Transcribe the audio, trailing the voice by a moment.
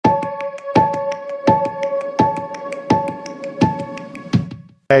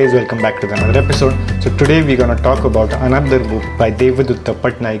Guys, welcome back to another episode. So today we're gonna talk about another book by Devadutta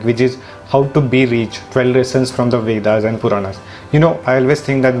Patnaik, which is How to Be Rich: 12 Lessons from the Vedas and Puranas. I always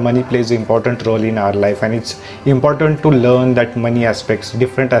think that money plays an important role in our life, and it's important to learn that money aspects,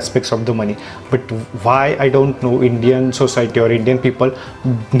 different aspects of the money. But why, I don't know, Indian society or Indian people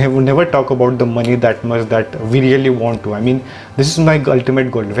never talk about the money that much that we really want to. This is my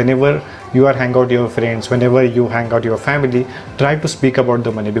ultimate goal. Whenever you are hang out your friends, whenever you hang out your family, try to speak about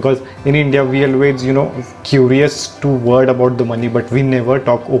the money, because in India we always curious to word about the money, but we never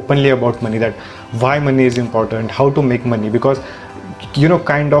talk openly about money, that why money is important, how to make money, because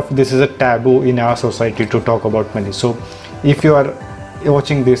kind of this is a taboo in our society to talk about money. So if you are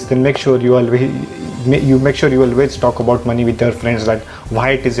watching this, then make sure you always talk about money with your friends, that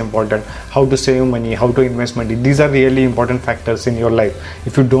why it is important, how to save money, how to invest money. These are really important factors in your life.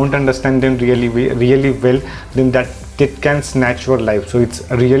 If you don't understand them really well, then that can snatch your life. So it's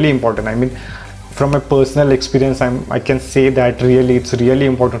really important. From a personal experience, I can say that really it's really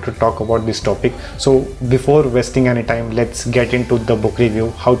important to talk about this topic. So before wasting any time, let's get into the book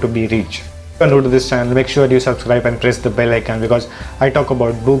review, How to Be Rich. If you are new to this channel, make sure you subscribe and press the bell icon, because I talk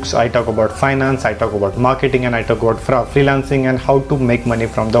about books, I talk about finance, I talk about marketing, and I talk about freelancing and how to make money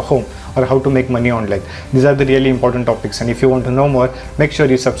from the home, or how to make money online. These are the really important topics, and if you want to know more, make sure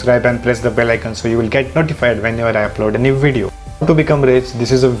you subscribe and press the bell icon so you will get notified whenever I upload a new video. How to Become Rich.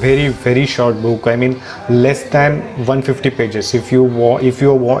 This is a very short book. Less than 150 pages. If you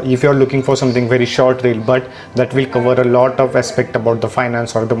are looking for something very short real, but that will cover a lot of aspect about the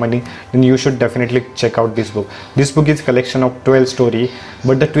finance or the money, then you should definitely check out this book. This book is collection of 12 story,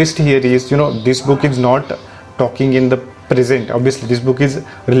 but the twist here is, this book is not talking in the present. Obviously this book is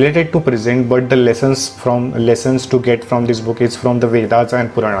related to present, but the lessons to get from this book is from the Vedas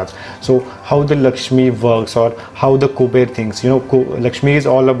and Puranas. So how the Lakshmi works, or how the Kuber thinks. Lakshmi is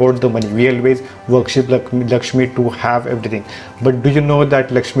all about the money. We always worship Lakshmi to have everything, but do you know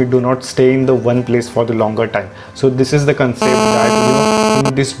that Lakshmi do not stay in the one place for the longer time? So this is the concept that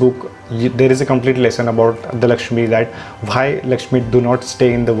in this book there is a complete lesson about the Lakshmi, that why Lakshmi do not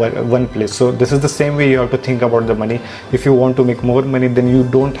stay in the one place. So this is the same way you have to think about the money. If you want to make more money, then you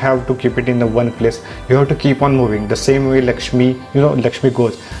don't have to keep it in the one place. You have to keep on moving the same way Lakshmi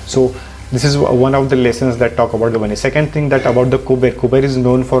goes. So this is one of the lessons that talk about the money. Second thing, that about the Kuber. Kuber is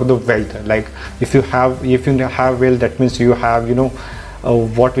known for the wealth. Like if you have wealth, that means you have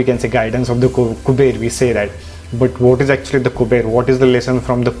what we can say, guidance of the Kuber, we say that. But what is actually the Kuber? What is the lesson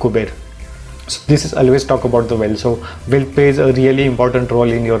from the Kuber? So this is always talk about the wealth. So wealth plays a really important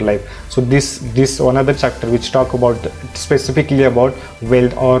role in your life. So this another chapter which talk about specifically about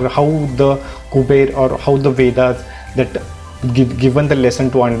wealth, or how the Kuber or how the Vedas that given the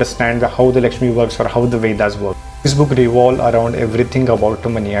lesson to understand how the Lakshmi works or how the Vedas work. This book revolve around everything about the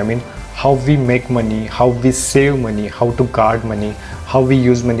money. How we make money, how we save money, how to guard money, how we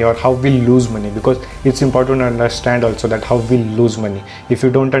use money, or how we lose money, because it's important to understand also that how we lose money. If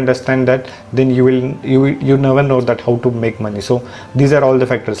you don't understand that, then you never know that how to make money. So these are all the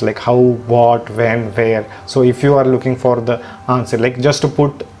factors, like how, what, when, where. So if you are looking for the answer, like just to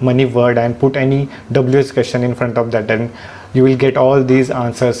put money word and put any WS question in front of that, then you will get all these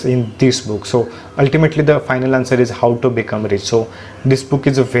answers in this book. So ultimately the final answer is how to become rich. So this book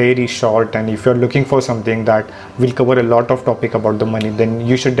is very short, and if you're looking for something that will cover a lot of topic about the money, then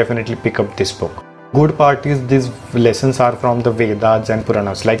you should definitely pick up this book. Good part is these lessons are from the Vedas and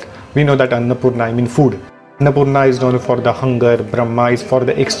Puranas. Like we know that Annapurna, food. Annapurna is known for the hunger, Brahma is for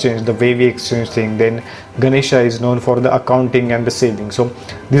the exchange, the way we exchange things, then Ganesha is known for the accounting and the saving. So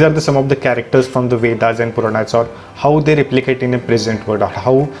these are some of the characters from the Vedas and Puranas, or how they replicate in a present world, or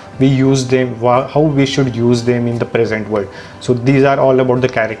how we use them, how we should use them in the present world. So these are all about the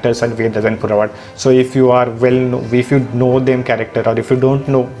characters and Vedas and Puranas. So if you are if you know them character, or if you don't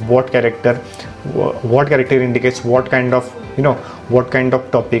know what character indicates what kind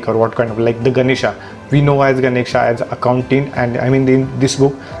of topic, or what kind of, like the Ganesha, we know as Ganesha as accounting, and in this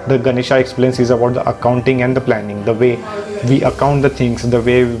book the Ganesha explains is about the accounting and the planning, the way we account the things, the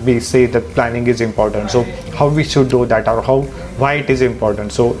way we say that planning is important. So how we should do that, or why it is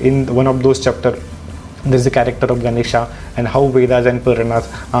important. So in one of those chapters there's the character of Ganesha, and how Vedas and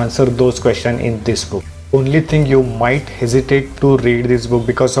Puranas answer those questions in this book. Only thing, you might hesitate to read this book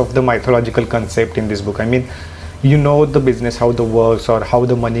because of the mythological concept in this book. The business, how the works, or how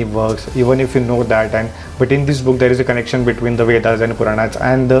the money works, even if you know that, but in this book there is a connection between the Vedas and Puranas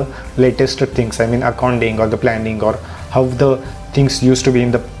and the latest things, accounting or the planning, or how the things used to be in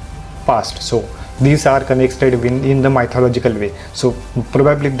the past. So these are connected in the mythological way. So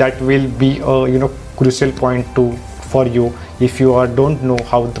probably that will be a crucial point for you if you don't know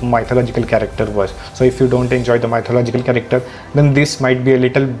how the mythological character was. So if you don't enjoy the mythological character, then this might be a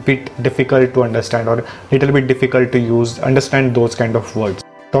little bit difficult to understand, or little bit difficult to understand those kind of words.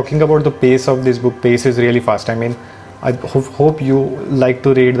 Talking about the pace of this book, pace is really fast. I mean, I hope you like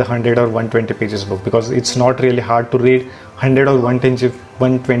to read the 100 or 120 pages book, because it's not really hard to read 100 or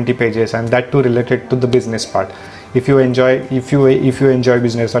 120 pages, and that too related to the business part. If you enjoy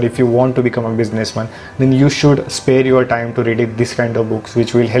business, or if you want to become a businessman, then you should spare your time to read this kind of books,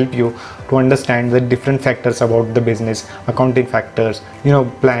 which will help you to understand the different factors about the business, accounting factors,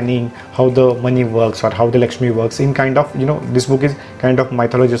 planning, how the money works, or how the Lakshmi works in kind of, this book is kind of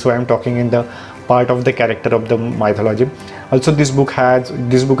mythology, so I am talking in the part of the character of the mythology. Also, this book has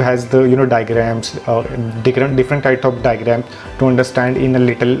the diagrams, different types of diagrams to understand in a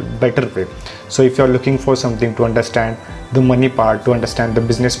little better way. So if you are looking for something to understand the money part, to understand the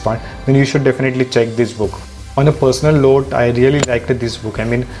business part, then you should definitely check this book. On a personal note, I really liked this book. I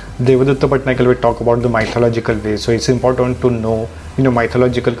mean, Devadutta Patnaikal will talk about the mythological way, so it's important to know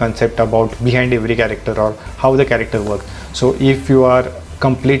mythological concept about behind every character, or how the character works. So if you are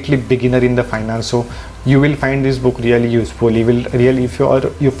completely beginner in the finance, so you will find this book really useful. You will really, if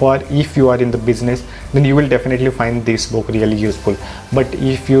you are in the business, then you will definitely find this book really useful. But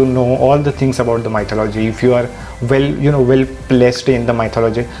if you know all the things about the mythology, if you are well placed in the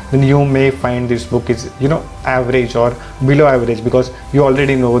mythology, then you may find this book is average or below average, because you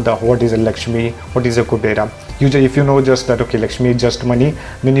already know what is a Lakshmi, what is a Kubera. If you know just that, okay, Lakshmi is just money,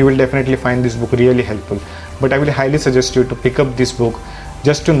 then you will definitely find this book really helpful. But I will highly suggest you to pick up this book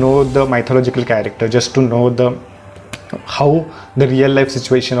just to know the mythological character, just to know how the real life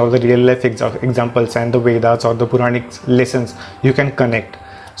situation, or the real life examples, and the Vedas or the Puranic lessons you can connect.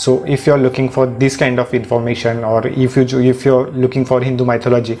 So if you are looking for this kind of information, or if you're looking for Hindu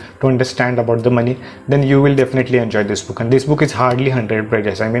mythology to understand about the money, then you will definitely enjoy this book. And this book is hardly 100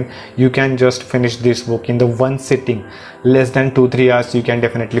 pages. I mean, you can just finish this book in the one sitting. Less than 2-3 hours you can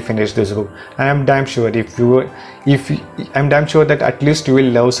definitely finish this book. And I'm damn sure I'm damn sure that at least you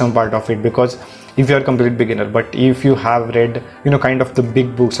will love some part of it, because if you are a complete beginner. But if you have read kind of the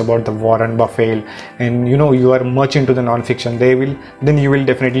big books about the Warren Buffett, and you are much into the non-fiction, then you will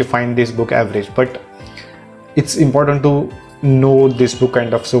definitely find this book average. But it's important to know this book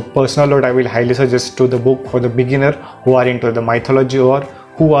kind of. So personal note, I will highly suggest to the book for the beginner who are into the mythology, or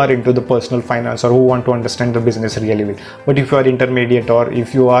who are into the personal finance, or who want to understand the business really well. But if you are intermediate, or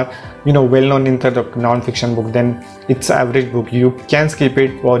if you are well known in the non-fiction book, then it's an average book. You can skip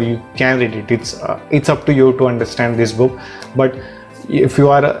it, or you can read it. It's up to you to understand this book. But if you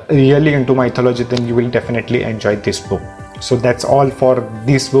are really into mythology, then you will definitely enjoy this book. So that's all for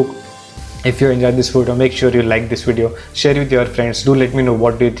this book. If you enjoyed this video, make sure you like this video, share with your friends. Do let me know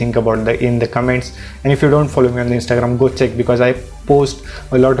what do you think about in the comments. And if you don't follow me on the Instagram, go check, because I post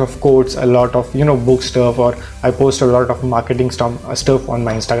a lot of quotes, a lot of book stuff, or I post a lot of marketing stuff on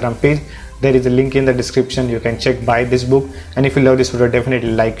my Instagram page. There is a link in the description. You can check buy this book. And if you love this video,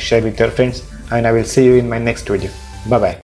 definitely like, share with your friends, and I will see you in my next video. Bye bye.